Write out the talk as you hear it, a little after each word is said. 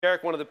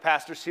Eric, one of the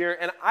pastors here,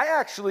 and I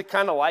actually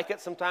kind of like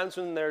it sometimes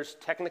when there's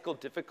technical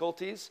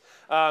difficulties,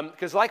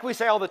 because like we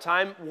say all the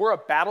time, we're a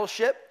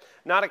battleship,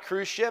 not a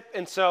cruise ship,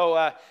 and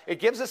so it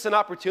gives us an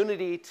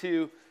opportunity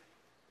to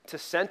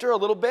center a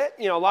little bit.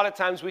 You know, a lot of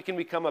times we can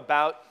become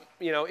about,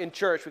 in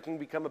church, we can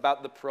become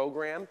about the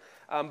program,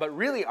 but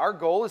really our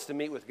goal is to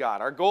meet with God.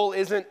 Our goal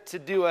isn't to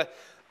do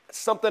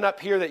something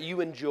up here that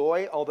you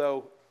enjoy,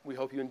 although we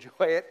hope you enjoy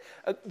it.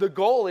 The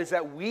goal is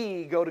that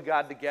we go to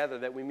God together,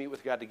 that we meet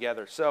with God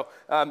together. So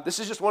this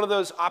is just one of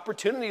those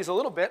opportunities a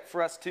little bit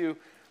for us to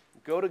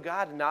go to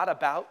God, not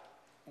about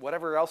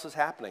whatever else is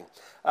happening.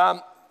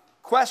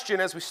 Question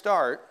as we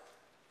start,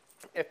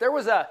 if there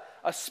was a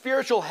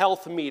spiritual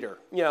health meter,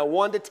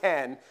 1 to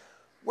 10,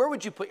 where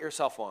would you put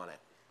yourself on it?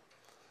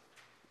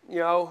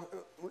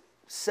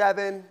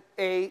 7,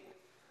 8,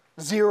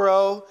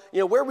 0,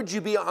 where would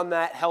you be on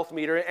that health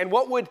meter? And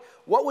what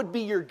would be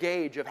your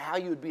gauge of how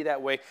you would be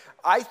that way?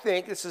 I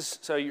think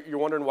so you're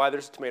wondering why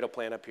there's a tomato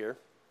plant up here.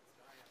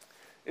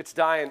 It's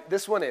dying.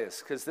 This one is,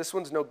 because this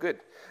one's no good.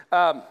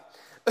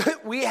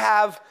 We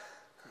have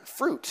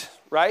fruit,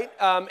 right?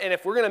 And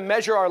if we're going to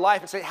measure our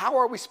life and say, how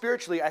are we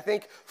spiritually? I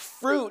think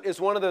fruit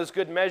is one of those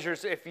good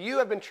measures. If you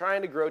have been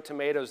trying to grow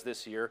tomatoes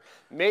this year,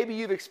 maybe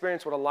you've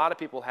experienced what a lot of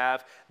people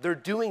have. They're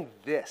doing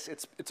this.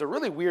 It's a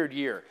really weird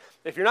year.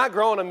 If you're not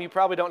growing them, you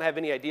probably don't have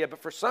any idea.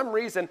 But for some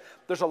reason,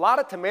 there's a lot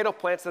of tomato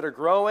plants that are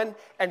growing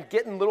and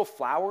getting little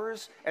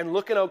flowers and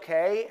looking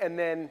okay, and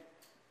then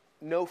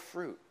no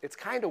fruit. It's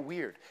kind of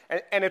weird.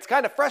 And it's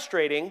kind of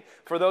frustrating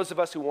for those of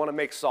us who want to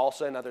make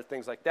salsa and other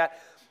things like that.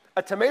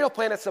 A tomato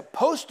plant is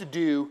supposed to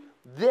do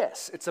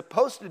this. It's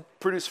supposed to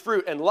produce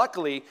fruit, and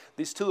luckily,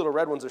 these two little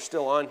red ones are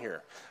still on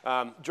here.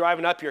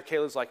 Driving up here,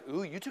 Kayla's like,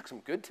 ooh, you took some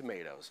good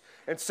tomatoes.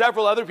 And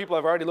several other people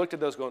have already looked at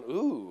those going,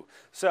 ooh.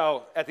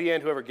 So at the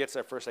end, whoever gets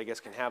there first, I guess,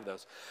 can have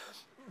those.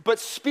 But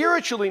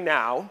spiritually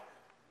now,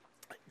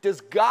 does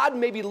God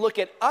maybe look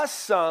at us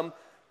some,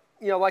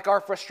 like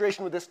our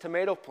frustration with this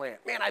tomato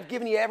plant? Man, I've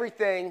given you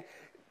everything,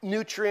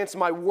 nutrients,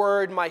 my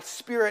word, my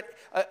spirit,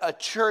 a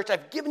church.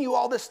 I've given you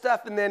all this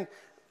stuff, and then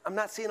I'm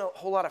not seeing a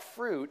whole lot of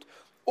fruit.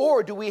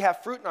 Or do we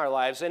have fruit in our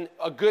lives? And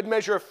a good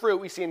measure of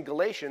fruit we see in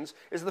Galatians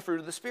is the fruit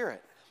of the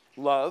Spirit.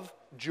 Love,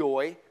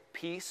 joy,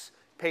 peace,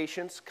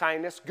 patience,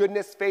 kindness,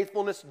 goodness,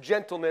 faithfulness,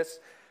 gentleness,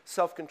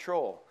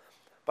 self-control.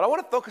 But I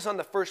want to focus on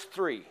the first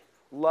three: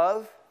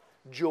 love,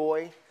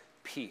 joy,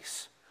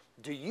 peace.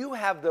 Do you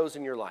have those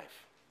in your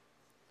life?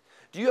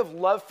 Do you have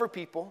love for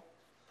people,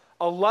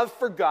 a love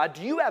for God?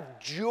 Do you have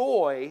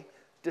joy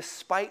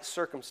despite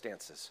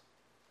circumstances?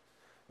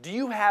 Do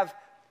you have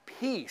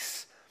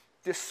peace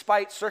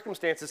despite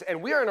circumstances?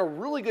 And we are in a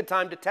really good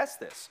time to test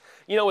this.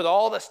 With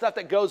all the stuff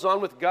that goes on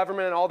with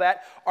government and all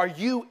that, are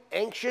you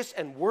anxious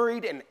and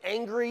worried and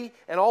angry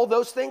and all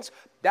those things?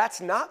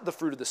 That's not the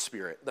fruit of the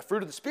Spirit. The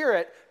fruit of the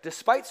Spirit,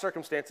 despite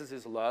circumstances,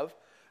 is love,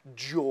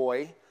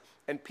 joy,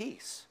 and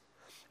peace.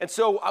 And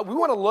so we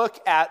want to look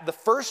at the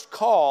first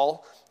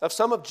call of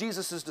some of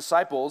Jesus'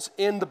 disciples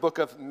in the book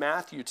of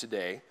Matthew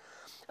today.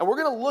 And we're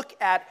going to look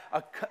at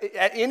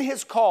in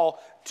his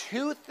call,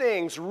 two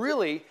things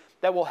really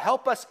that will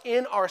help us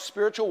in our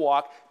spiritual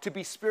walk to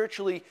be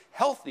spiritually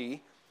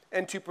healthy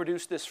and to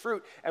produce this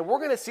fruit. And we're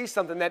going to see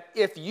something that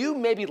if you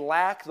maybe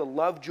lack the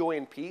love, joy,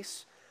 and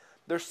peace,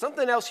 there's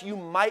something else you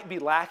might be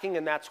lacking,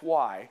 and that's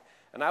why.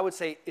 And I would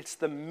say it's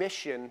the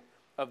mission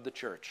of the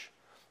church.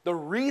 The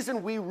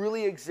reason we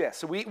really exist.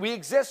 So we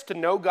exist to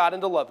know God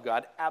and to love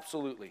God,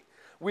 absolutely.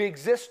 We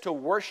exist to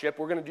worship.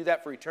 We're going to do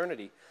that for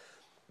eternity.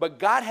 But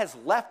God has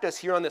left us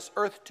here on this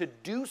earth to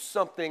do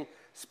something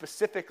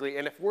specifically.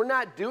 And if we're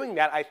not doing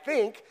that, I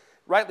think,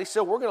 rightly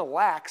so, we're going to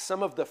lack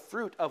some of the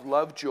fruit of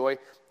love, joy,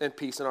 and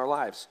peace in our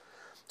lives.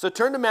 So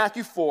turn to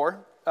Matthew 4.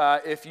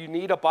 If you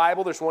need a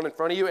Bible, there's one in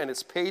front of you, and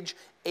it's page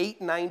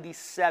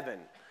 897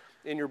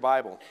 in your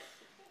Bible.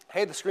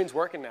 Hey, the screen's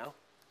working now.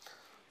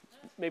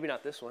 Maybe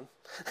not this one.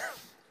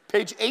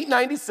 Page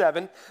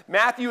 897.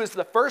 Matthew is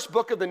the first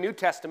book of the New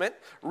Testament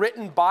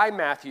written by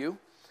Matthew,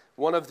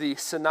 one of the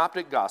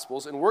synoptic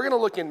gospels. And we're going to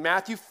look in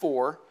Matthew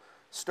 4,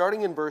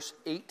 starting in verse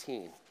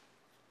 18.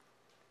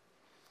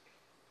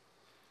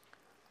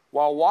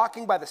 While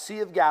walking by the Sea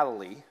of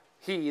Galilee,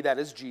 he, that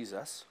is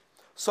Jesus,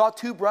 saw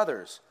two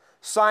brothers,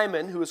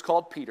 Simon, who is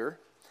called Peter,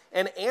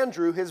 and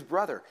Andrew, his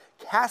brother,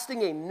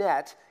 casting a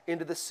net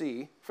into the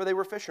sea, for they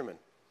were fishermen.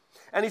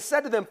 And he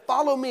said to them,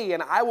 "Follow me,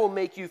 and I will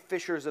make you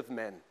fishers of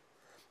men."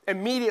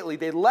 Immediately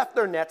they left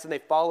their nets and they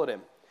followed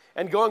him.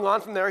 And going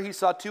on from there, he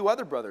saw two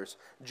other brothers,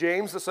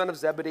 James the son of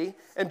Zebedee,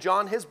 and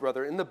John his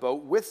brother, in the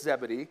boat with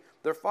Zebedee,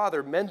 their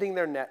father, mending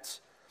their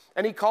nets.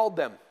 And he called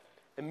them.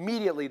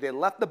 Immediately they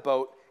left the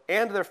boat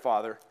and their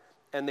father,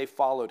 and they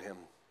followed him.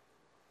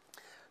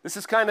 This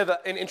is kind of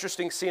an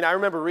interesting scene. I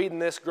remember reading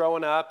this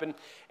growing up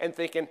and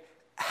thinking,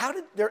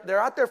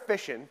 they're out there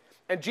fishing,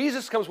 And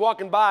Jesus comes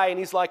walking by and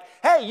he's like,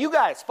 hey, you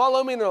guys,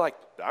 follow me. And they're like,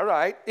 all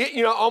right.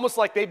 Almost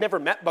like they've never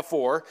met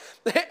before.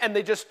 And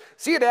they just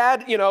see a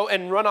dad,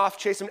 and run off,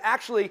 chase him.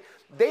 Actually,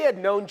 they had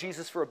known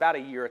Jesus for about a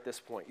year at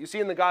this point. You see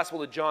in the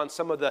Gospel of John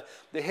some of the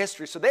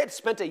history. So they had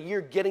spent a year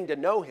getting to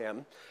know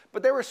him,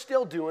 but they were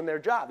still doing their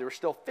job. They were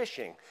still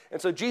fishing. And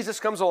so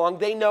Jesus comes along.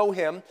 They know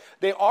him.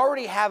 They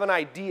already have an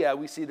idea,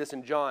 we see this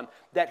in John,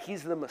 that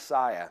he's the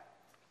Messiah.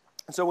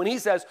 And so when he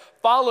says,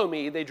 follow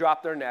me, they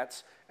drop their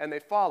nets and they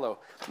follow.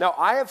 Now,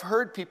 I have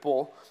heard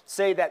people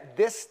say that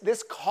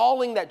this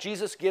calling that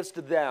Jesus gives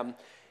to them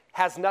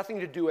has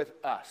nothing to do with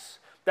us,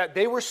 that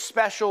they were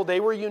special, they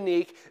were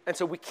unique, and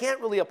so we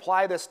can't really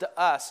apply this to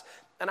us.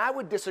 And I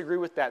would disagree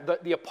with that.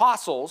 The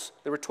apostles,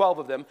 there were 12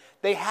 of them,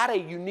 they had a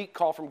unique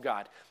call from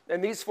God.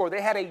 And these four,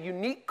 they had a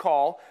unique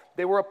call.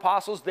 They were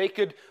apostles. They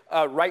could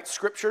write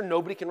scripture.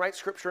 Nobody can write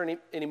scripture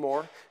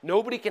anymore.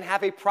 Nobody can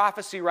have a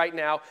prophecy right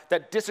now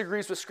that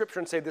disagrees with scripture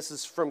and say this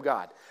is from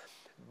God.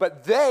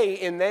 But they,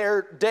 in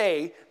their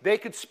day, they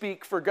could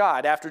speak for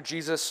God after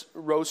Jesus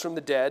rose from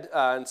the dead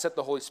and sent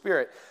the Holy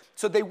Spirit.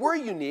 So they were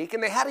unique,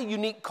 and they had a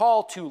unique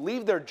call to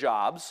leave their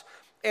jobs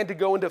and to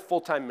go into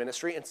full-time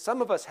ministry. And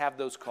some of us have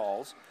those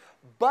calls.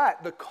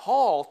 But the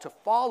call to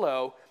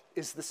follow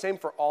is the same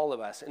for all of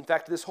us. In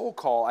fact, this whole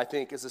call, I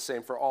think, is the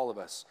same for all of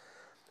us.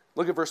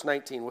 Look at verse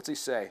 19. What's he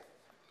say?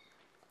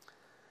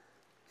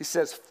 He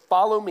says,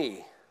 follow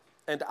me,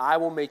 and I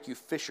will make you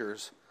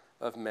fishers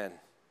of men.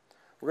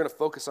 We're going to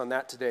focus on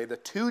that today, the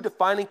two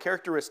defining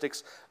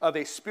characteristics of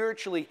a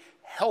spiritually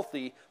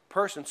healthy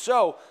person.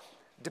 So,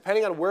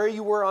 depending on where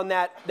you were on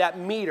that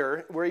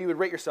meter, where you would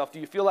rate yourself, do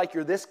you feel like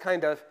you're this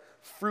kind of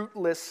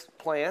fruitless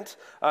plant?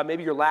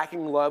 Maybe you're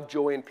lacking love,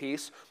 joy, and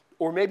peace.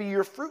 Or maybe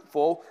you're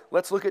fruitful.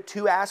 Let's look at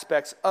two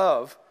aspects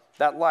of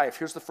that life.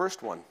 Here's the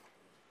first one.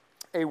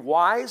 A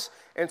wise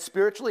and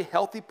spiritually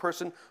healthy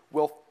person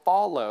will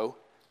follow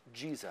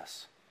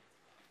Jesus.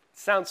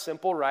 Sounds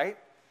simple, right?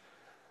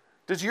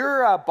 Does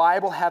your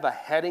Bible have a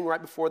heading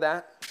right before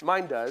that?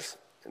 Mine does.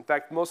 In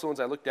fact, most of the ones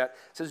I looked at, it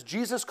says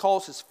Jesus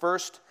calls his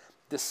first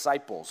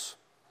disciples.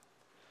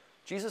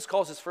 Jesus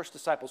calls his first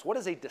disciples. What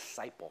is a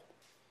disciple?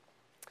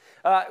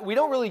 We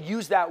don't really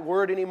use that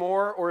word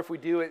anymore, or if we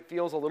do, it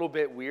feels a little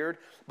bit weird.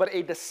 But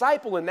a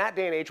disciple in that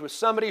day and age was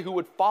somebody who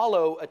would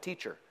follow a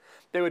teacher.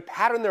 They would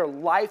pattern their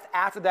life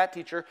after that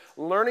teacher,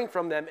 learning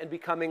from them and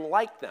becoming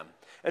like them.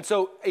 And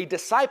so a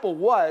disciple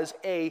was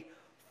a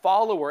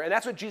follower, and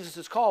that's what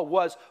Jesus' call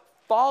was,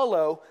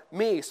 follow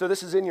me. So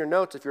this is in your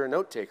notes if you're a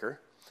note taker.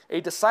 A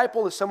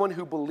disciple is someone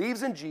who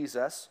believes in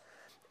Jesus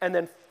and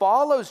then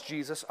follows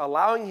Jesus,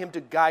 allowing him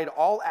to guide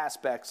all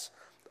aspects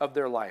of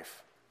their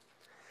life.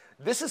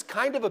 This is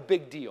kind of a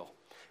big deal.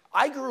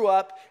 I grew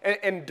up,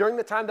 and during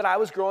the time that I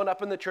was growing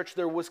up in the church,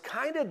 there was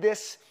kind of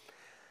this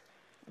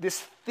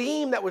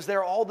theme that was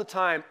there all the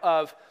time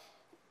of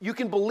you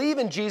can believe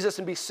in Jesus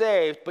and be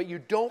saved, but you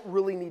don't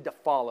really need to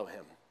follow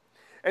him.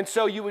 And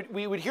so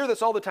we would hear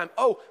this all the time.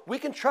 Oh, we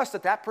can trust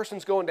that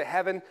person's going to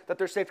heaven, that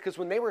they're saved, because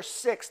when they were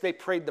 6, they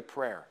prayed the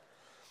prayer.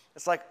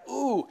 It's like,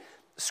 ooh,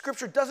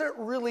 Scripture doesn't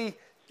really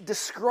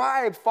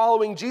describe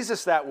following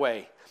Jesus that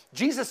way.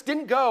 Jesus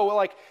didn't go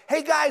like,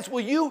 hey guys, will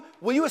you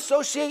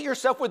associate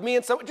yourself with me?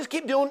 And so just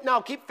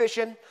keep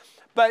fishing.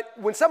 But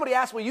when somebody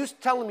asks, will you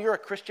tell them you're a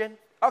Christian?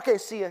 Okay,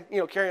 see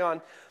ya, carry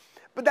on.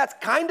 But that's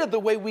kind of the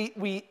way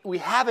we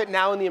have it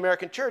now in the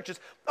American church is,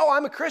 oh,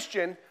 I'm a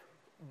Christian,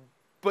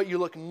 but you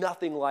look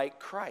nothing like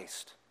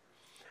Christ.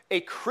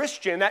 A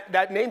Christian,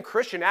 that name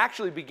Christian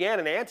actually began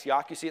in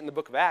Antioch. You see it in the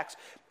book of Acts,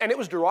 and it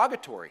was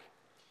derogatory.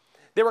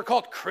 They were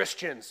called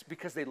Christians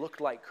because they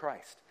looked like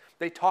Christ.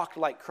 They talked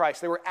like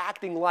Christ. They were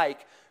acting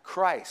like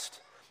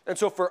Christ. And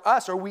so for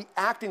us, are we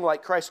acting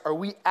like Christ? Are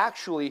we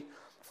actually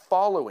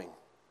following?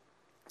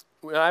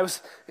 When I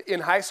was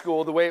in high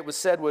school, the way it was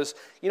said was,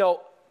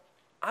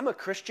 I'm a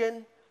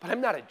Christian, but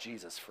I'm not a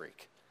Jesus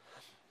freak.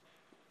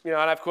 And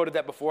I've quoted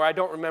that before. I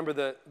don't remember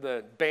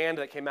the band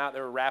that came out.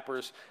 They were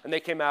rappers, and they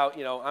came out,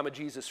 I'm a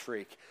Jesus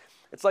freak.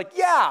 It's like,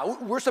 yeah,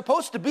 we're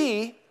supposed to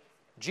be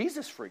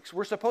Jesus freaks.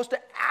 We're supposed to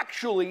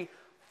actually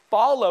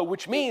follow,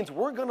 which means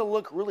we're going to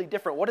look really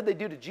different. What did they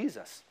do to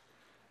Jesus?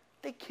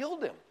 They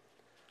killed him.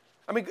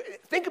 I mean,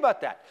 think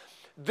about that.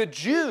 The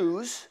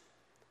Jews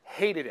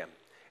hated him.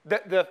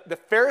 The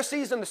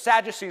Pharisees and the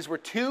Sadducees were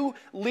two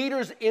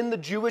leaders in the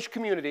Jewish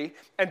community,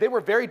 and they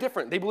were very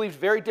different. They believed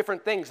very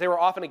different things. They were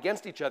often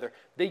against each other.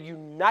 They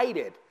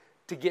united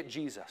to get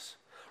Jesus.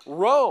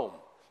 Rome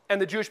and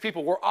the Jewish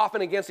people were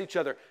often against each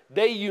other.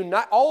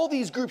 All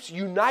these groups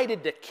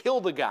united to kill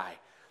the guy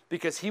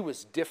because he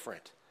was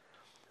different.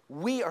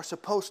 We are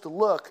supposed to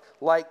look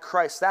like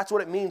Christ. That's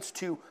what it means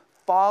to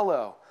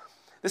follow.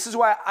 This is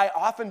why I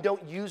often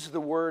don't use the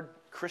word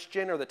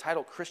Christian or the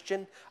title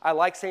Christian. I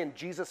like saying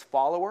Jesus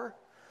follower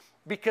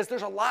because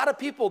there's a lot of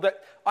people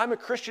that I'm a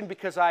Christian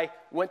because I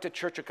went to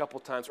church a couple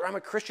times, or I'm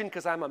a Christian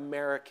because I'm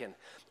American,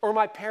 or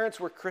my parents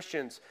were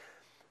Christians.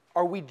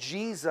 Are we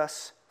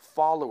Jesus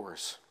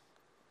followers?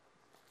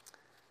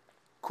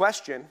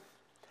 Question,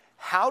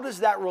 How does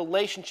that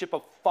relationship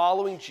of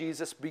following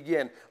Jesus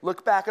begin?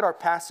 Look back at our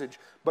passage,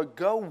 but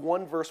go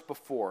one verse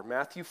before,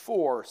 Matthew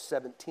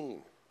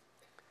 4:17.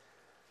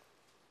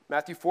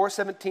 Matthew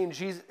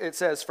 4:17, it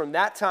says, "From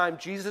that time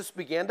Jesus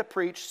began to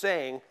preach,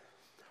 saying,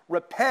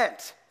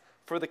 'Repent,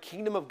 for the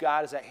kingdom of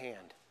God is at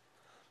hand.'"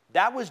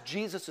 That was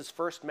Jesus'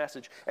 first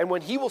message. And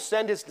when he will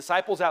send his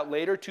disciples out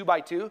later, 2 by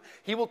 2,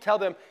 he will tell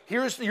them,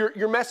 here's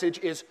your message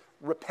is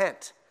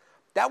repent.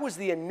 That was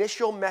the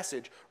initial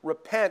message.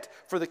 Repent,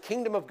 for the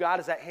kingdom of God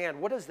is at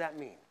hand. What does that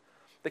mean?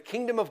 The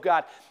kingdom of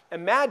God.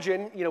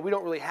 Imagine, we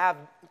don't really have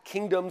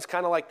kingdoms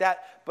kind of like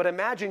that, but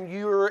imagine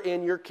you're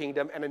in your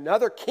kingdom and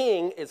another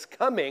king is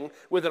coming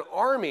with an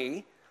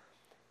army,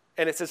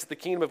 and it says the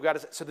kingdom of God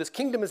is, so this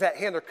kingdom is at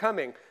hand, they're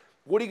coming.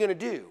 What are you going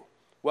to do?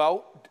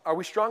 Well, are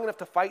we strong enough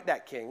to fight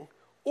that king?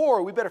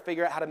 Or we better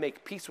figure out how to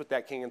make peace with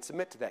that king and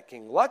submit to that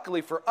king.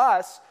 Luckily for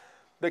us,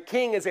 the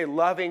king is a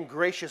loving,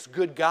 gracious,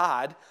 good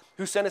God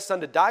who sent his son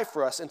to die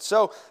for us. And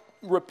so,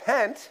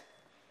 repent,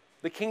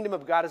 the kingdom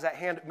of God is at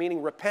hand,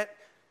 meaning repent,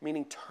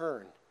 meaning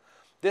turn.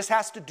 This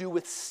has to do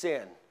with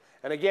sin.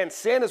 And again,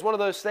 sin is one of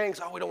those things,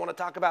 we don't want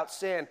to talk about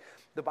sin.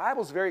 The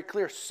Bible's very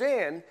clear.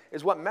 Sin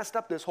is what messed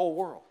up this whole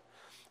world.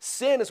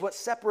 Sin is what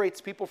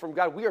separates people from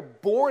God. We are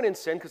born in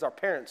sin because our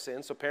parents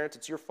sinned, so parents,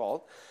 it's your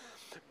fault.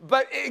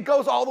 But it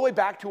goes all the way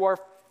back to our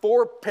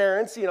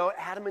foreparents,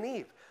 Adam and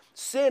Eve.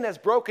 Sin has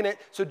broken it,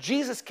 so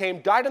Jesus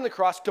came, died on the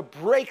cross to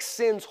break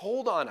sin's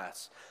hold on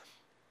us.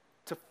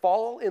 To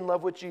fall in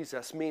love with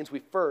Jesus means we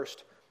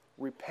first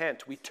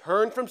repent. We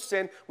turn from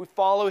sin, we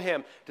follow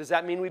him. Does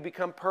that mean we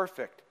become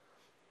perfect?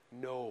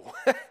 No.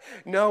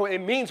 No, it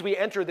means we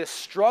enter this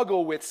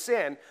struggle with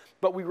sin,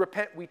 but we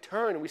repent, we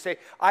turn, and we say,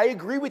 I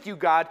agree with you,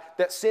 God,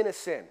 that sin is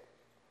sin,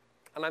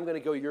 and I'm going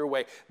to go your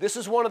way. This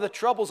is one of the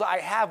troubles I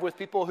have with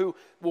people who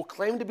will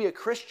claim to be a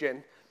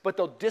Christian, but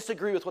they'll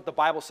disagree with what the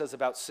Bible says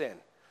about sin.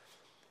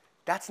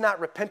 That's not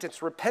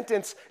repentance.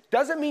 Repentance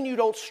doesn't mean you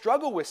don't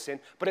struggle with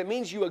sin, but it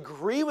means you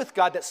agree with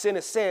God that sin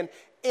is sin,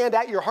 and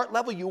at your heart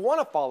level, you want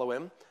to follow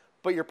him,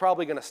 but you're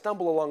probably going to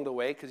stumble along the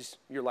way because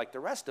you're like the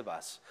rest of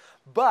us.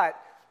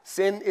 But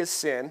sin is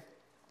sin.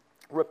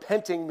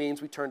 Repenting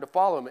means we turn to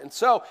follow him. And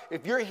so,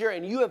 if you're here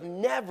and you have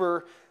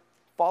never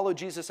followed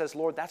Jesus as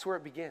Lord, that's where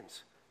it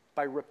begins,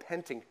 by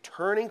repenting,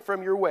 turning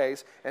from your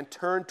ways and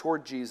turn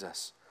toward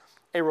Jesus.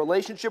 A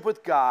relationship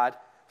with God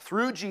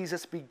through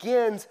Jesus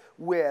begins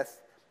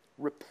with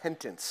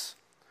repentance.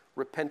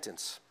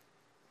 Repentance.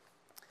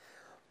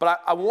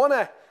 But I want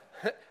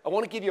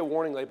to give you a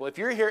warning label. If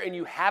you're here and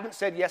you haven't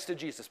said yes to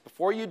Jesus,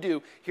 before you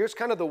do, here's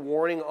kind of the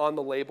warning on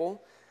the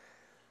label.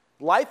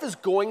 Life is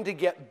going to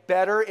get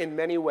better in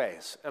many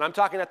ways. And I'm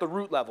talking at the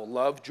root level,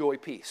 love, joy,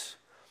 peace.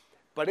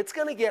 But it's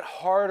going to get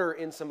harder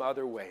in some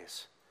other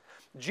ways.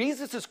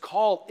 Jesus'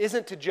 call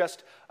isn't to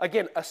just,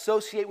 again,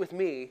 associate with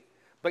me,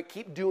 but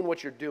keep doing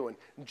what you're doing.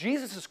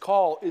 Jesus'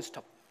 call is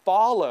to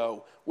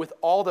follow with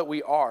all that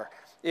we are.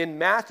 In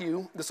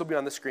Matthew, this will be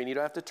on the screen, you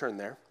don't have to turn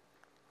there.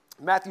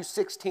 Matthew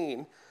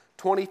 16,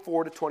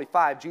 24 to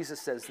 25, Jesus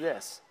says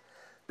this.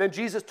 Then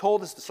Jesus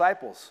told his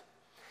disciples,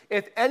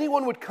 "If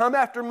anyone would come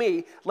after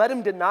me, let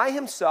him deny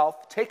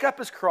himself, take up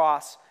his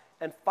cross,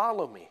 and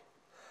follow me.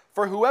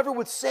 For whoever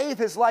would save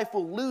his life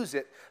will lose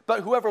it,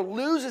 but whoever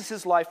loses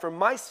his life for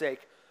my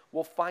sake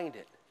will find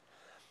it."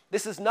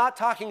 This is not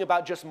talking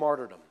about just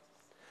martyrdom.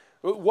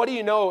 What do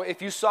you know if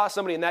you saw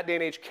somebody in that day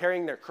and age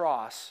carrying their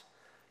cross,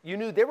 you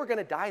knew they were going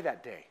to die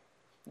that day.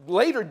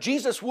 Later,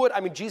 Jesus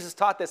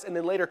taught this, and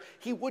then later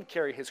he would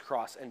carry his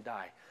cross and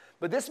die.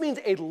 But this means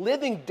a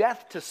living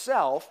death to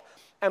self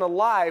and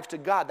alive to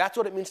God. That's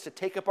what it means to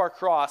take up our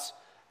cross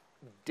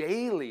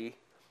daily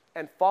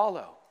and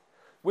follow.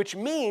 Which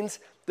means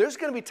there's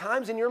going to be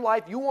times in your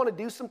life you want to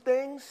do some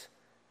things,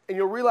 and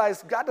you'll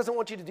realize God doesn't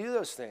want you to do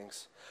those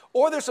things.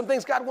 Or there's some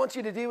things God wants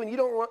you to do, and you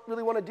don't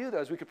really want to do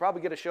those. We could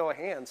probably get a show of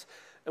hands,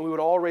 and we would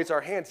all raise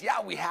our hands.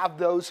 Yeah, we have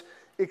those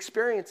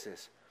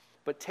experiences.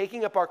 But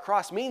taking up our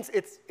cross means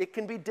it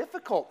can be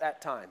difficult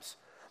at times.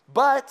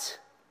 But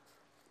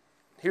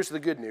here's the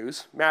good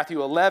news.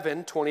 Matthew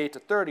 11, 28 to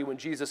 30, when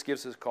Jesus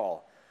gives his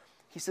call.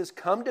 He says,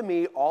 "Come to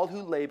me, all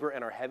who labor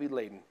and are heavy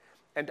laden,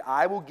 and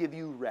I will give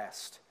you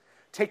rest.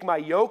 Take my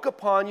yoke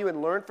upon you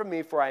and learn from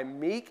me, for I am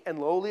meek and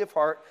lowly of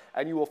heart,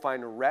 and you will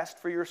find rest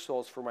for your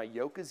souls, for my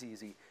yoke is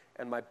easy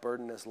and my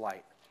burden is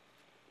light."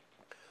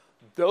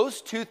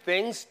 Those two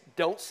things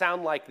don't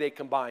sound like they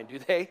combine, do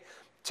they?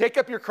 Take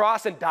up your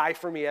cross and die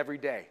for me every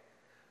day.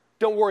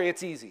 Don't worry,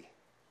 it's easy.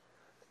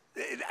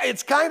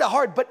 It's kind of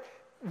hard, but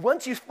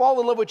once you fall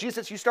in love with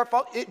Jesus, you start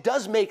following, it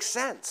does make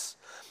sense.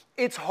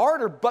 It's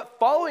harder, but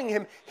following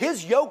him,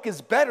 his yoke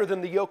is better than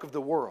the yoke of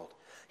the world.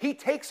 He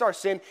takes our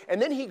sin, and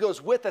then he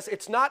goes with us.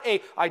 It's not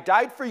I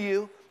died for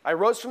you, I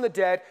rose from the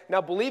dead,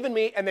 now believe in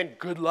me, and then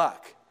good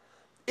luck.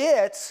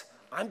 It's,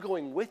 I'm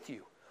going with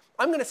you.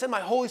 I'm going to send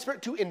my Holy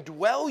Spirit to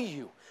indwell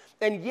you.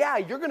 And yeah,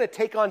 you're going to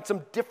take on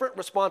some different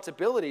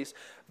responsibilities,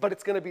 but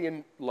it's going to be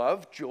in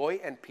love, joy,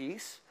 and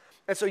peace.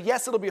 And so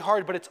yes, it'll be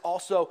hard, but it's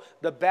also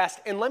the best.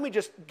 And let me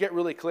just get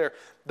really clear.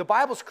 The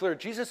Bible's clear.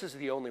 Jesus is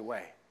the only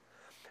way.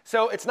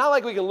 So it's not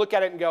like we can look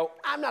at it and go,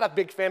 I'm not a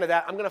big fan of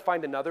that. I'm going to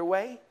find another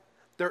way.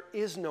 There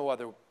is no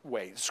other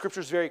way.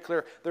 Scripture is very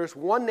clear. There's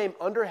one name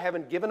under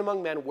heaven given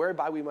among men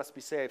whereby we must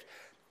be saved.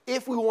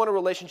 If we want a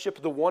relationship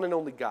with the one and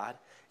only God,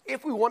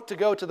 if we want to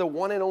go to the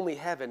one and only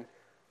heaven,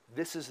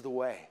 this is the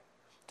way,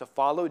 to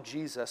follow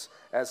Jesus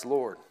as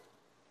Lord.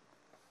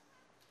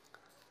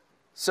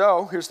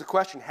 So here's the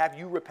question. Have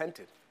you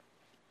repented?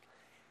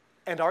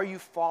 And are you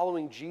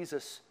following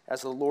Jesus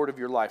as the Lord of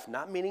your life?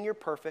 Not meaning you're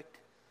perfect,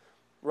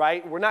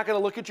 right? We're not going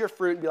to look at your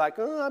fruit and be like,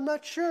 oh, I'm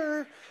not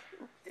sure.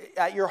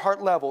 At your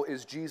heart level,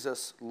 is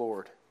Jesus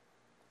Lord?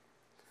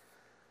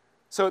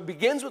 So it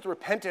begins with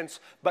repentance,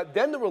 but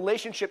then the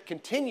relationship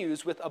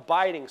continues with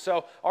abiding.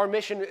 So our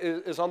mission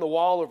is on the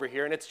wall over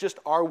here, and it's just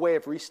our way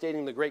of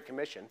restating the Great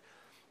Commission.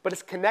 But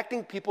it's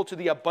connecting people to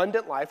the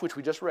abundant life, which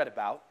we just read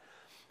about,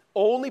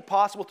 only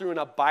possible through an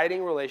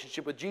abiding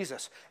relationship with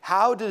Jesus.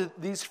 How do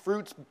these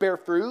fruits bear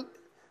fruit?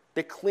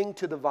 They cling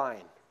to the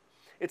vine.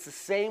 It's the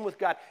same with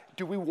God.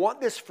 Do we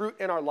want this fruit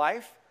in our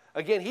life?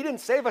 Again, he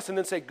didn't save us and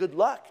then say, good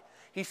luck.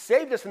 He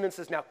saved us and then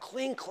says, now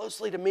cling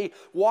closely to me,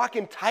 walk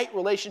in tight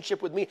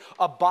relationship with me,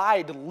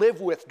 abide,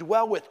 live with,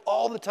 dwell with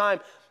all the time.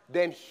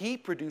 Then he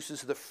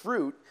produces the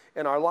fruit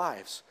in our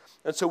lives.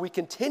 And so we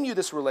continue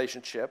this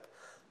relationship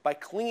by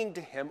clinging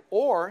to him,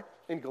 or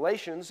in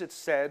Galatians it's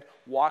said,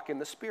 walk in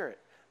the Spirit.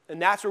 And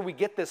that's where we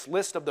get this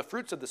list of the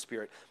fruits of the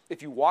Spirit.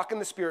 If you walk in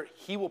the Spirit,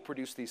 he will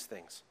produce these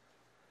things.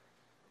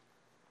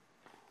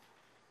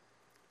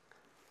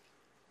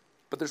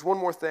 But there's one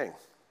more thing.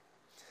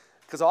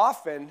 Because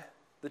often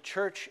the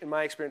church, in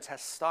my experience,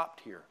 has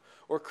stopped here,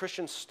 or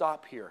Christians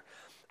stop here.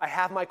 I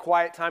have my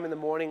quiet time in the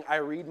morning. I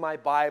read my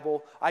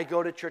Bible. I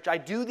go to church. I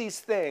do these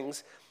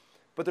things.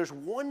 But there's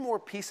one more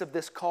piece of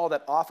this call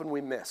that often we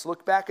miss.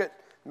 Look back at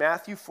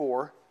Matthew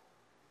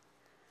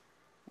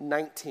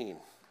 4:19.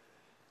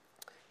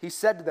 He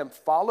said to them,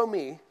 follow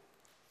me,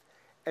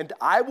 and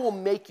I will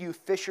make you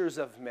fishers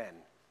of men.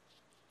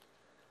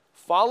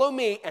 Follow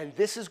me, and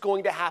this is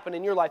going to happen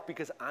in your life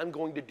because I'm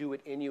going to do it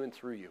in you and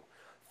through you.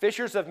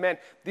 Fishers of men.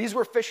 These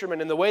were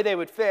fishermen, and the way they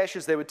would fish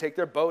is they would take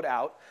their boat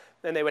out,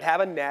 and they would have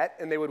a net,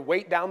 and they would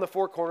weight down the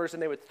four corners,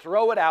 and they would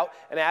throw it out,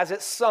 and as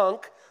it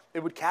sunk,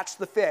 it would catch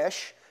the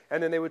fish,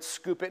 and then they would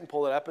scoop it and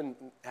pull it up and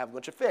have a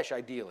bunch of fish,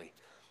 ideally.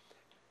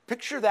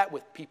 Picture that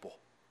with people.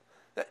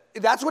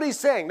 That's what he's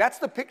saying. That's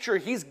the picture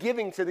he's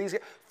giving to these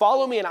guys.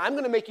 Follow me, and I'm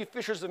going to make you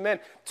fishers of men.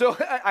 So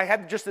I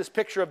have just this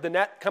picture of the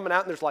net coming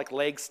out, and there's like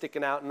legs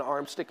sticking out and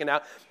arms sticking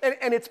out,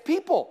 and it's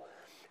people.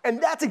 And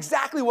that's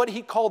exactly what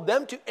he called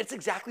them to. It's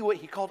exactly what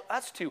he called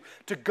us to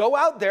go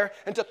out there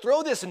and to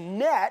throw this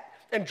net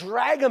and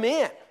drag them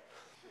in.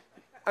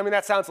 I mean,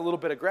 that sounds a little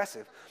bit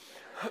aggressive.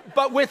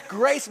 But with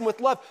grace and with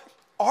love,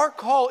 our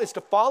call is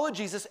to follow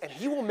Jesus, and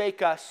he will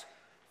make us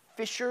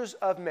fishers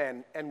of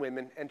men and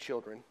women and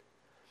children.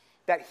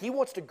 That he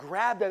wants to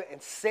grab them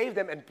and save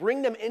them and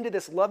bring them into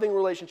this loving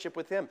relationship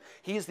with him.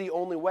 He is the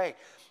only way.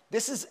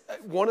 This is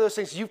one of those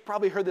things, you've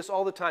probably heard this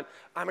all the time.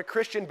 I'm a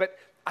Christian, but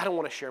I don't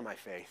want to share my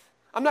faith.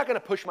 I'm not going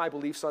to push my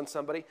beliefs on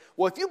somebody.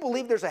 Well, if you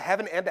believe there's a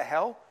heaven and a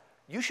hell,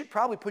 you should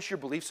probably push your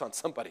beliefs on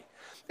somebody.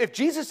 If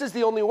Jesus is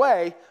the only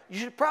way, you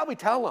should probably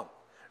tell them,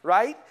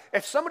 right?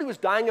 If somebody was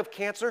dying of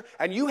cancer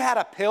and you had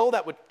a pill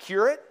that would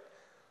cure it,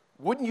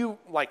 wouldn't you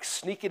like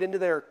sneak it into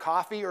their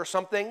coffee or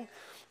something?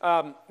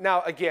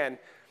 Now, again,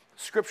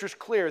 Scripture's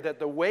clear that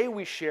the way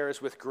we share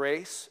is with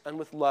grace and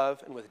with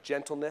love and with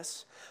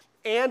gentleness.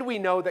 And we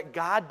know that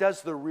God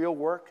does the real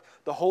work.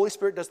 The Holy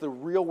Spirit does the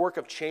real work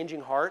of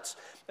changing hearts.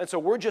 And so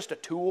we're just a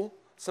tool.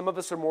 Some of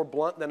us are more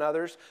blunt than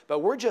others, but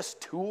we're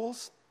just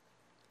tools.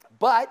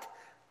 But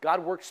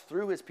God works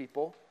through his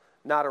people,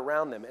 not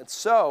around them. And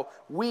so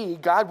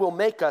God will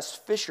make us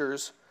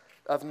fishers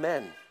of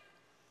men.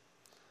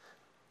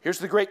 Here's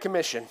the Great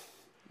Commission,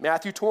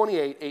 Matthew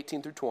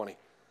 28:18-20.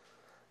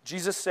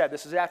 Jesus said,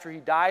 this is after he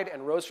died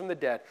and rose from the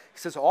dead. He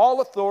says,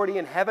 all authority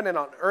in heaven and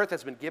on earth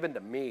has been given to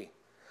me.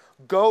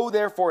 Go,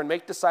 therefore, and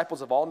make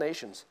disciples of all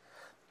nations,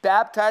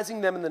 baptizing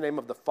them in the name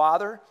of the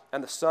Father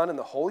and the Son and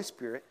the Holy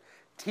Spirit,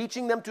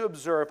 teaching them to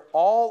observe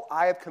all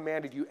I have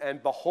commanded you,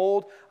 and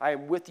behold, I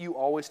am with you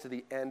always to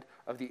the end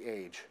of the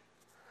age.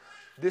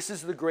 This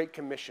is the Great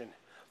Commission.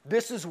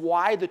 This is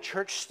why the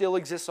church still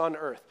exists on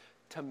earth,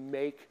 to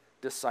make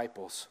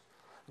disciples.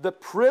 The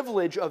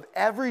privilege of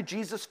every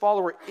Jesus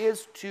follower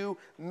is to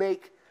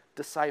make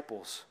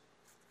disciples.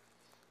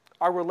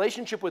 Our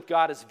relationship with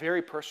God is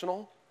very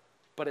personal,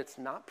 but it's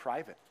not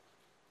private.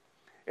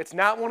 It's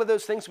not one of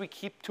those things we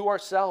keep to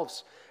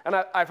ourselves. And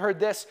I've heard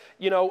this,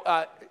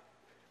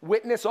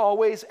 witness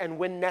always and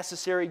when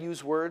necessary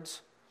use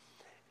words.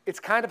 It's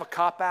kind of a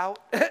cop-out.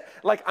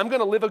 Like, I'm going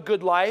to live a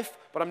good life,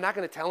 but I'm not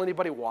going to tell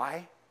anybody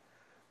why.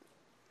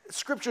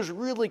 Scripture's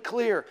really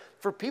clear.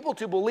 For people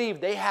to believe,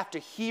 they have to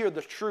hear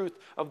the truth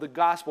of the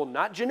gospel,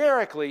 not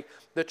generically,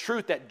 the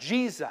truth that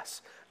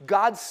Jesus,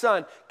 God's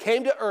Son,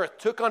 came to earth,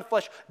 took on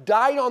flesh,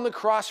 died on the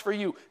cross for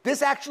you.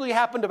 This actually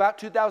happened about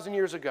 2,000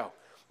 years ago.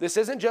 This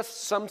isn't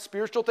just some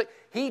spiritual thing.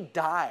 He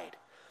died.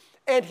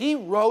 And he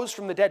rose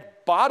from the dead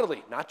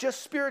bodily, not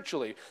just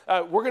spiritually.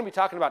 We're going to be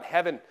talking about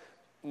heaven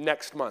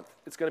next month.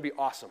 It's going to be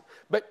awesome.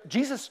 But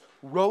Jesus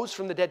rose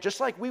from the dead, just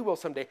like we will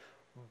someday,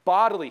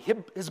 bodily.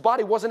 His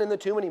body wasn't in the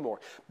tomb anymore.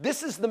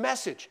 This is the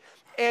message.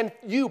 And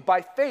you,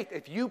 by faith,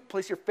 if you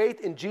place your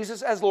faith in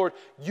Jesus as Lord,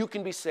 you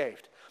can be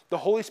saved. The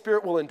Holy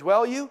Spirit will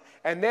indwell you,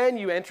 and then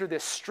you enter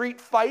this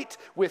street fight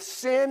with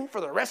sin for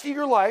the rest of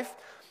your life.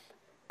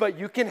 But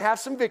you can have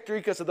some victory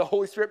because of the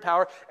Holy Spirit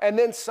power. And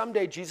then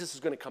someday Jesus is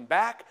going to come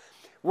back.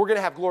 We're going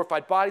to have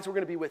glorified bodies. We're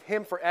going to be with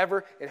him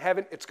forever in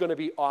heaven. It's going to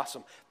be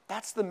awesome.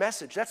 That's the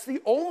message. That's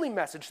the only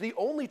message, the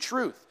only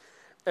truth.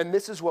 And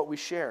this is what we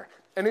share.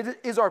 And it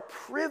is our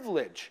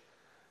privilege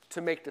to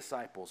make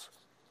disciples.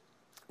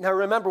 Now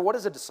remember, what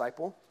is a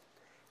disciple?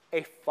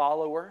 A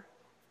follower.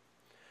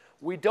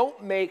 We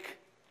don't make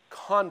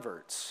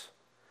converts.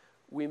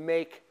 We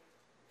make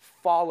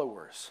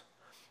followers.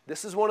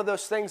 This is one of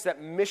those things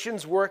that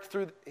missions work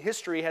through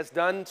history has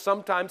done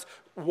sometimes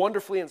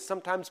wonderfully and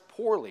sometimes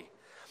poorly.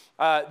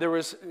 There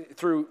was,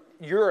 through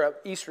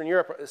Europe, Eastern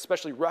Europe,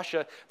 especially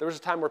Russia, there was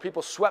a time where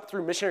people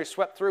missionaries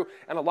swept through,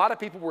 and a lot of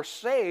people were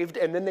saved,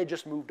 and then they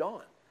just moved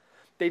on.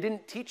 They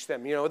didn't teach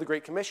them, the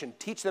Great Commission,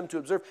 teach them to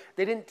observe.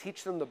 They didn't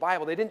teach them the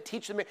Bible. They didn't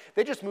teach them,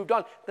 they just moved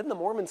on. Then the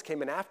Mormons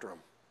came in after them,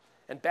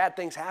 and bad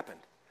things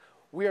happened.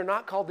 We are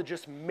not called to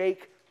just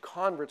make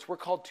converts. We're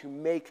called to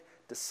make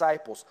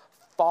disciples,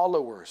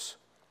 followers.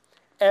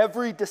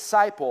 Every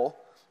disciple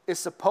is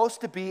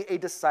supposed to be a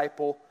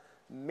disciple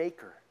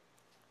maker.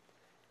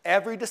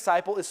 Every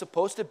disciple is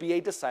supposed to be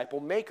a disciple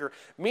maker,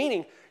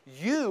 meaning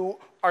you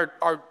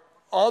are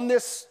on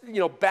this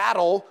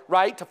battle,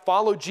 right, to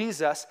follow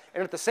Jesus,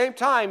 and at the same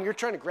time, you're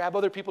trying to grab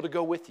other people to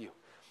go with you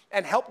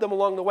and help them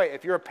along the way.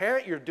 If you're a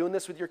parent, you're doing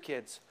this with your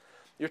kids.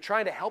 You're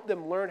trying to help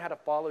them learn how to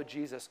follow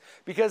Jesus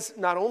because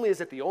not only is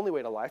it the only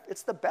way to life,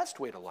 it's the best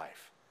way to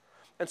life.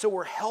 And so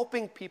we're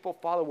helping people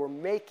follow. We're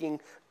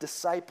making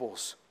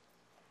disciples.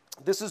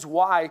 This is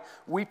why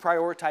we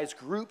prioritize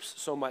groups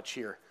so much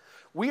here.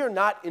 We are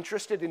not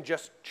interested in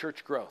just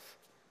church growth.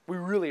 We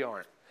really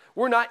aren't.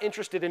 We're not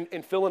interested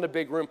in filling a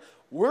big room.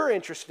 We're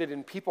interested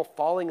in people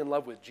falling in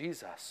love with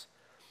Jesus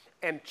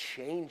and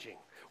changing.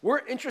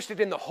 We're interested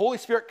in the Holy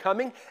Spirit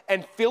coming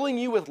and filling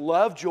you with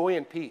love, joy,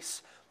 and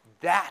peace.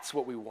 That's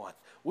what we want.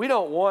 We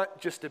don't want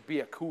just to be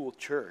a cool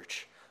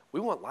church. We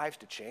want lives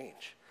to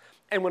change.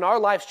 And when our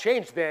lives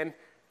change, then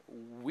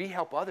we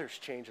help others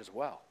change as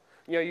well.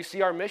 You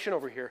see our mission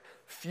over here,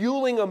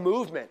 fueling a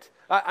movement.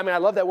 I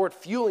love that word,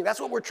 fueling. That's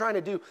what we're trying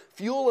to do.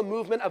 Fuel a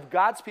movement of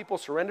God's people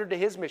surrendered to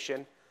his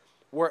mission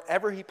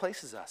wherever he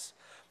places us.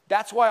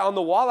 That's why on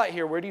the wall out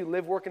here, where do you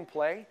live, work, and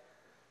play?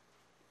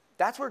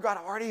 That's where God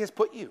already has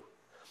put you.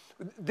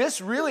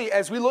 This really,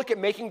 as we look at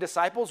making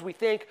disciples, we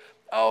think,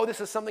 oh,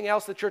 this is something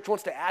else the church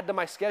wants to add to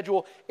my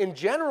schedule. In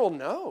general,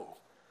 no.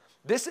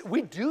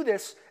 We do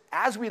this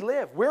as we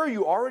live. Where are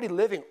you already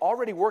living,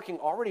 already working,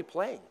 already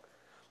playing?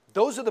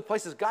 Those are the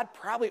places God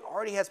probably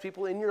already has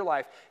people in your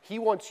life. He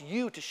wants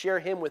you to share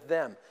him with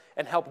them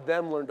and help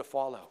them learn to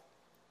follow.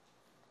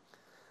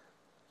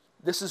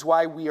 This is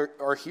why we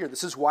are here.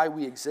 This is why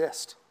we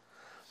exist.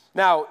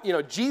 Now,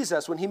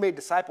 Jesus, when he made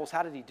disciples,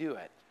 how did he do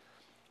it?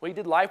 Well, he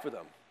did life with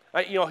them.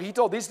 He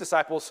told these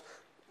disciples,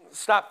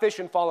 stop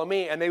fishing, follow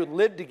me, and they would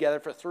live together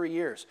for 3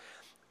 years.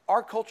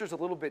 Our culture is a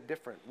little bit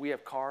different. We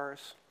have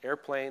cars,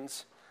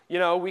 airplanes.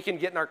 We can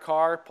get in our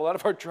car, pull out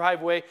of our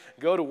driveway,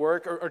 go to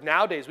work, or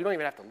nowadays, we don't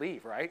even have to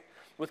leave, right?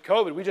 With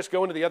COVID, we just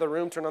go into the other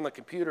room, turn on the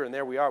computer, and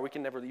there we are. We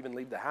can never even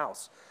leave the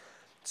house.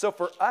 So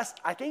for us,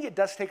 I think it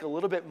does take a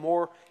little bit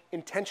more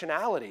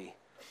intentionality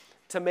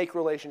to make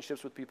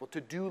relationships with people, to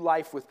do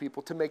life with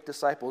people, to make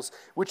disciples,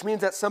 which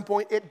means at some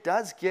point it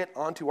does get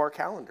onto our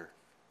calendar.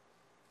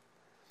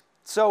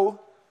 So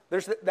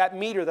there's that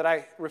meter that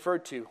I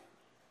referred to.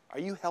 Are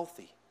you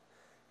healthy?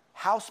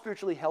 How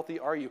spiritually healthy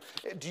are you?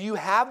 Do you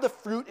have the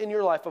fruit in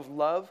your life of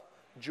love,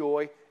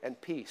 joy, and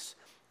peace?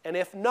 And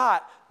if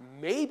not,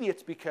 maybe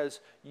it's because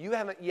you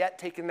haven't yet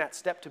taken that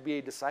step to be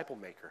a disciple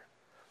maker,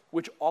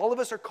 which all of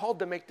us are called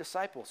to make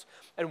disciples.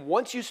 And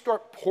once you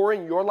start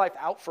pouring your life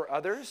out for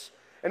others,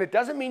 and it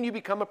doesn't mean you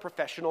become a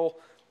professional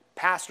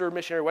pastor,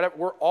 missionary, whatever.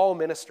 We're all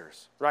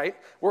ministers, right?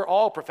 We're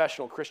all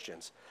professional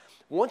Christians.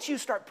 Once you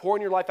start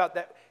pouring your life out,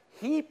 that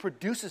he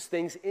produces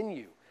things in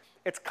you.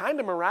 It's kind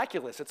of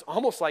miraculous. It's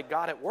almost like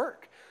God at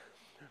work.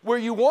 Where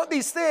you want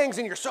these things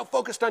and you're so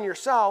focused on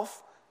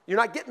yourself, you're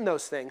not getting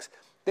those things.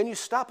 Then you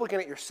stop looking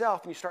at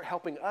yourself and you start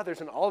helping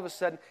others, and all of a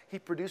sudden, he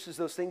produces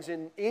those things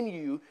in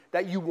you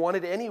that you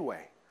wanted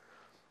anyway.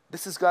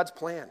 This is God's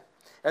plan.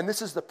 And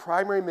this is the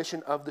primary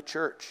mission of the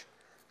church,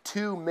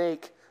 to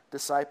make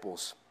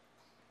disciples.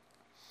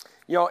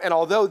 And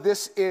although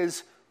this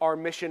is our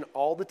mission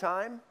all the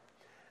time,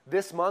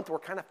 this month we're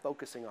kind of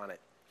focusing on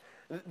it.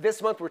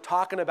 This month we're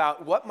talking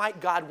about what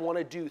might God want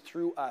to do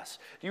through us.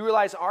 Do you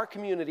realize our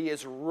community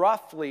is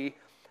roughly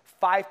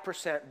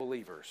 5%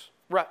 believers?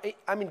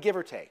 Give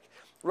or take.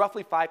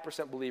 Roughly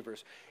 5%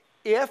 believers.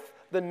 If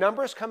the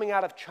numbers coming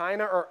out of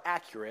China are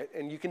accurate,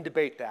 and you can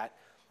debate that,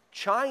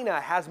 China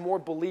has more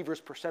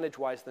believers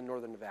percentage-wise than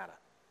Northern Nevada.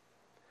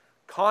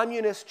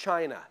 communist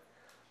China.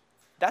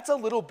 That's a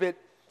little bit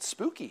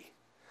spooky.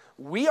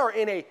 We are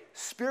in a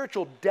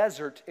spiritual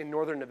desert in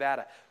northern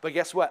Nevada. But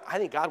guess what? I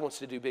think God wants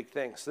to do big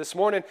things. This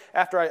morning,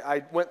 after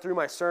I went through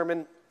my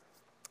sermon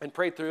and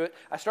prayed through it,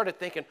 I started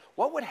thinking,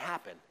 what would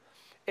happen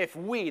if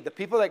we, the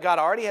people that God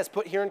already has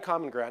put here in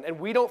Common Ground, and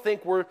we don't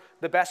think we're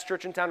the best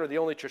church in town or the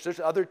only church. There's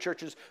other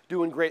churches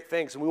doing great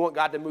things, and we want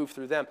God to move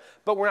through them.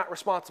 But we're not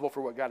responsible for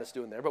what God is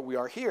doing there, but we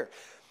are here.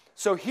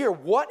 So here,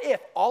 what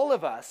if all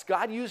of us,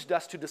 God used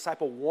us to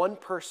disciple one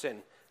person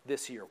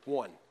this year?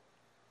 One.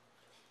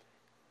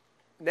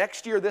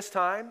 Next year, this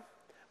time,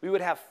 we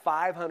would have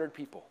 500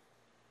 people.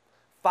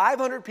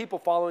 500 people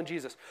following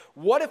Jesus.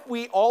 What if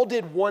we all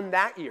did one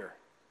that year?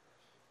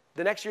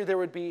 The next year, there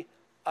would be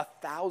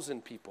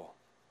 1,000 people.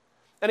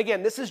 And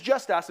again, this is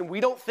just us, and we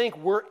don't think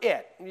we're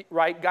it,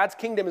 right? God's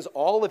kingdom is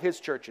all of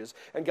his churches,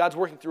 and God's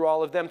working through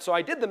all of them. So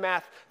I did the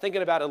math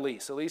thinking about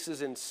Elise. Elise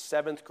is in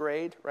 7th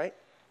grade, right?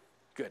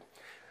 Good.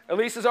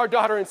 Elise is our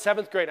daughter in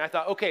 7th grade, and I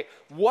thought, okay,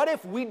 what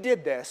if we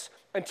did this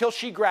until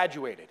she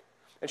graduated?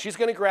 And she's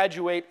going to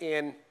graduate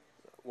in,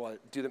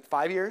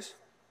 5 years?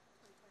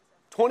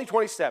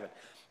 2027.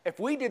 If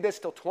we did this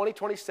till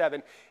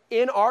 2027,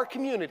 in our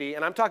community,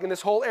 and I'm talking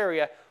this whole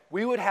area,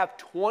 we would have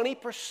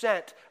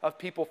 20% of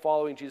people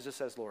following Jesus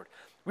as Lord.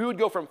 We would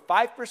go from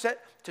 5%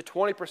 to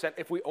 20%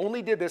 if we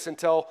only did this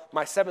until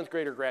my 7th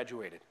grader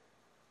graduated.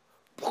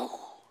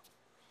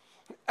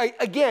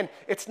 Again,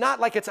 it's not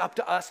like it's up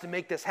to us to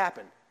make this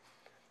happen,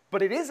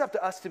 but it is up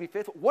to us to be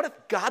faithful. What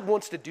if God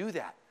wants to do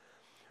that,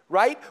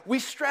 right? We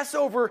stress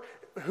over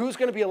who's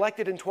going to be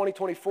elected in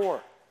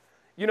 2024.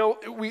 You know,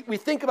 we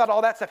think about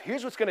all that stuff.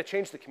 Here's what's going to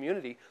change the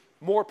community.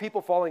 More people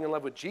falling in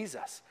love with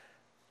Jesus.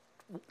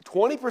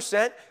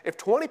 20%, if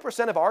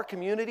 20% of our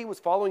community was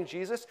following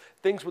Jesus,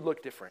 things would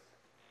look different.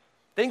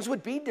 Things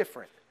would be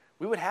different.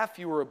 We would have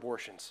fewer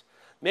abortions.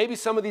 Maybe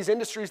some of these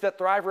industries that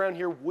thrive around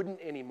here wouldn't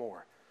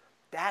anymore.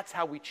 That's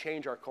how we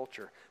change our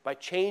culture, by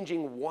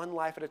changing one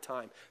life at a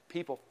time,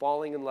 people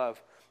falling in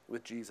love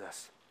with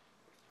Jesus.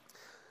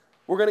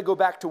 We're going to go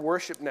back to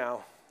worship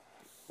now.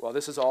 Well,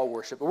 this is all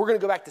worship, but we're going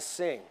to go back to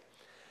sing.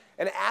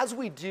 And as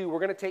we do, we're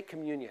going to take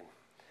communion.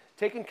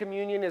 Taking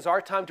communion is our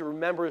time to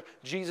remember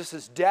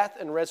Jesus' death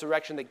and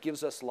resurrection that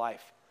gives us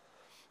life.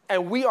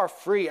 And we are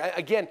free.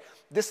 Again,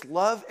 this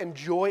love and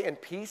joy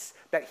and peace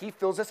that he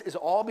fills us is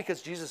all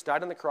because Jesus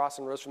died on the cross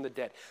and rose from the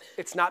dead.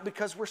 It's not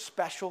because we're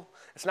special.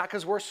 It's not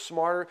because we're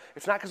smarter.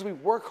 It's not because we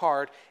work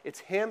hard. It's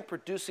him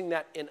producing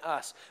that in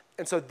us.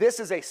 And so this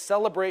is a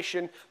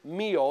celebration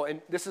meal,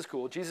 and this is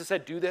cool. Jesus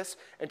said, do this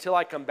until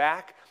I come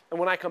back. And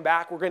when I come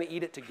back, we're going to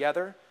eat it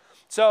together.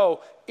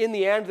 So in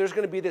the end, there's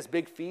going to be this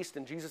big feast,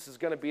 and Jesus is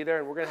going to be there,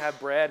 and we're going to have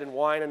bread and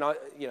wine, and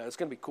it's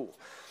going to be cool.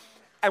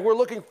 And we're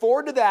looking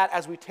forward to that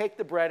as we take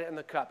the bread and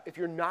the cup. If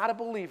you're not a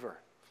believer,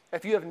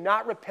 if you have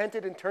not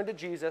repented and turned to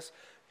Jesus,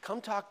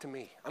 come talk to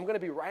me. I'm going to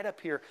be right up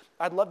here.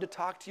 I'd love to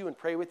talk to you and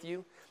pray with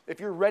you. If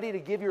you're ready to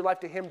give your life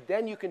to him,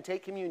 then you can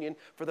take communion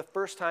for the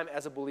first time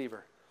as a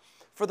believer.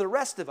 For the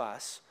rest of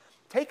us,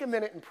 take a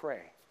minute and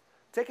pray.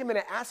 Take a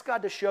minute, ask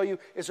God to show you,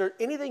 is there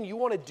anything you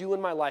want to do in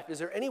my life? Is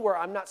there anywhere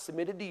I'm not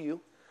submitted to you?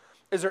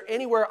 Is there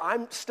anywhere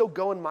I'm still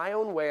going my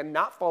own way and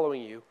not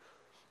following you?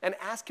 And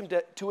ask him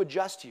to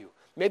adjust you.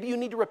 Maybe you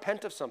need to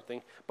repent of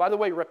something. By the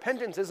way,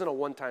 repentance isn't a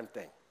one-time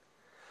thing.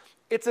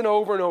 It's an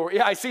over and over.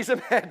 Yeah, I see some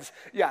heads.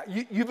 Yeah,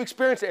 you've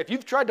experienced it. If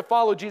you've tried to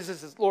follow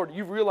Jesus as Lord,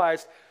 you've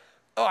realized,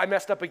 oh, I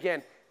messed up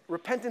again.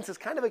 Repentance is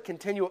kind of a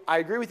continual, I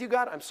agree with you,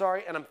 God, I'm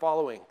sorry, and I'm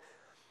following.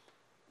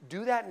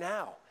 Do that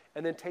now,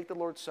 and then take the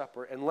Lord's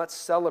Supper, and let's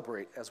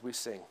celebrate as we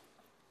sing.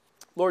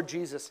 Lord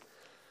Jesus,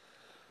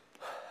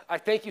 I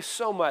thank you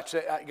so much.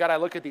 God, I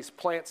look at these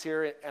plants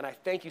here, and I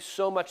thank you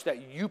so much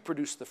that you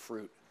produce the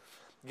fruit.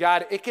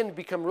 God, it can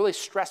become really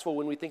stressful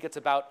when we think it's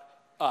about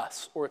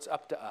us or it's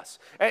up to us.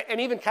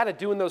 And even kind of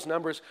doing those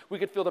numbers, we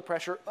could feel the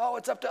pressure, oh,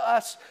 it's up to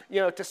us,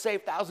 to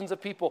save thousands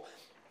of people.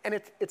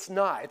 And it's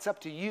not. It's up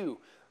to you.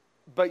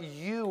 But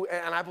you,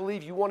 and I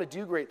believe you want to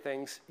do great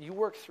things, you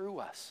work through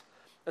us.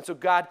 And so,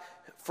 God,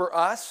 for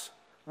us,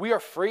 we are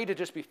free to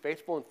just be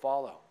faithful and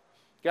follow.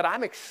 God,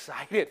 I'm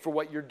excited for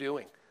what you're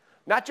doing.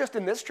 Not just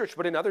in this church,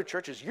 but in other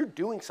churches. You're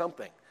doing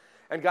something.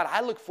 And God,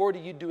 I look forward to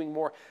you doing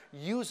more.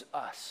 Use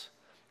us.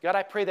 God,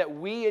 I pray that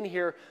we in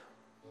here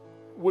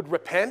would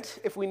repent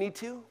if we need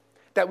to,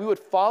 that we would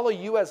follow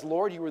you as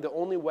Lord. You were the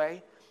only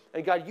way.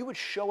 And God, you would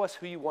show us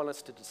who you want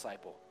us to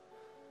disciple.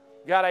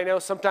 God, I know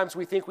sometimes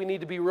we think we need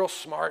to be real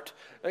smart.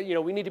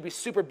 We need to be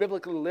super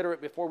biblically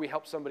literate before we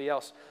help somebody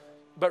else.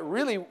 But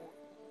really,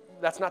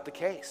 that's not the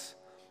case.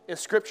 In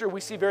Scripture, we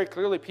see very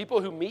clearly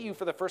people who meet you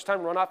for the first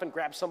time run off and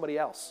grab somebody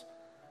else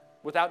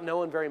without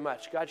knowing very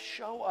much. God,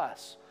 show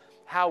us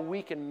how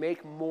we can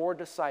make more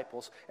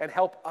disciples and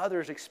help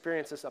others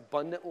experience this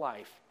abundant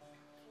life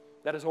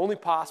that is only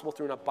possible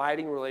through an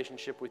abiding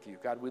relationship with you.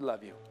 God, we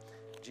love you.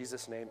 In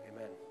Jesus' name,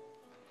 amen.